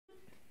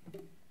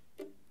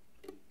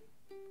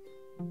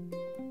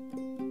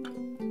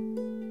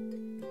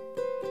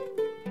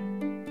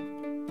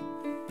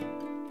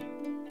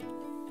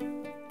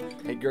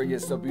Hey girl, you're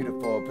so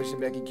beautiful, pushing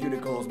back your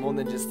cuticles, more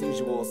than just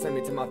usual. Send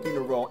me to my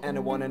funeral, and I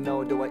wanna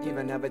know, do I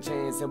even have a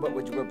chance? And what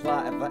would you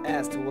reply if I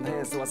asked to hold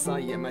hands? So I saw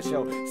you at my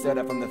show, stood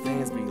up from the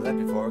fans, be left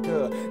before I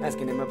could.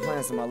 Asking him my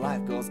plans, so my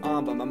life goes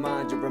on, but my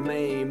mind you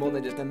remain. More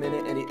than just a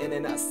minute, any in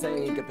and out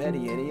sane.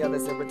 Petty, any other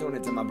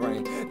serotonin to my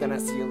brain. Then I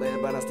see you later,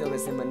 but I still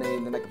listen my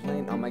name. Then I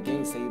complain on my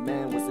game, say,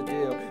 man, what's the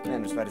deal?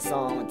 Man, just write a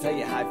song and tell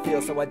you how I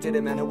feel. So I did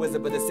it, man, who is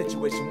it? But the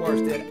situation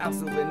worse, did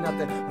absolutely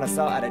nothing when I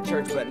saw it at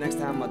church. But next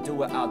time I'll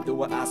do it,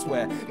 I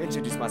swear.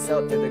 Introduce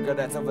myself to the girl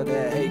that's over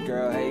there. Hey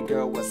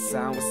girl, what's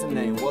up? What's the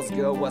name? What's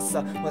good? What's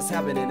up? What's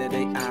happening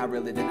today? I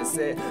really didn't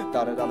say it,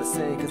 thought it all the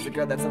same. Cause the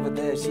girl that's over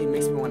there, she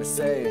makes me wanna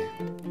say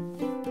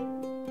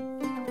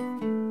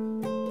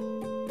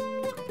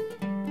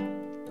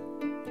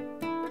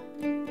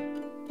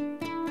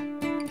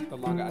the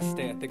longer I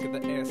stare, I think of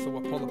the air, so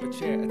I pull up a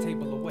chair, a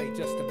table away,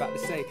 just about to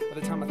say. By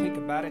the time I think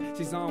about it,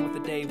 she's on with the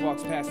day,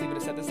 walks past, leaving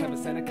us at the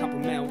 7 a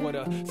compliment would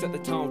have set the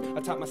tone.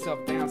 I talk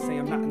myself down, say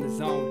I'm not in the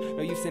zone.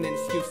 No use in an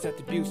excuse, set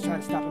abuse, try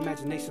to stop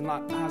imagination,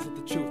 lock eyes with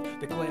the truth.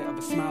 The glare of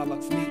a smile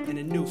locks me in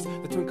a noose.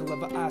 The twinkle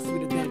of her eyes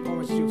sweeter than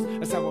orange juice.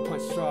 A sour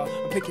punch straw,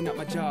 I'm picking up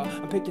my jaw,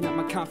 I'm picking up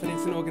my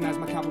confidence and organize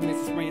my compliments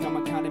and spraying on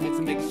my condiments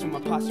and making sure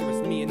my posture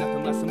is me and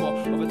nothing less and more.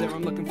 Over there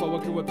I'm looking for a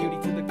girl with beauty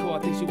to the core. I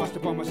think she watched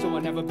up on my show,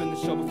 I've never been the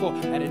show before.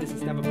 At it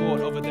is never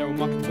bored, over there I'm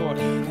walking toward.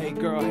 Hey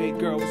girl,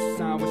 what's your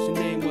sign, what's your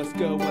name, what's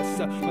good, what's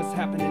up, what's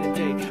happening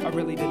today? I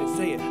really didn't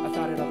say it, I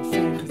thought it all the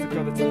same. Cause the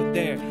girl that's over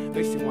there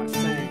makes you wanna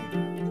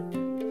sing.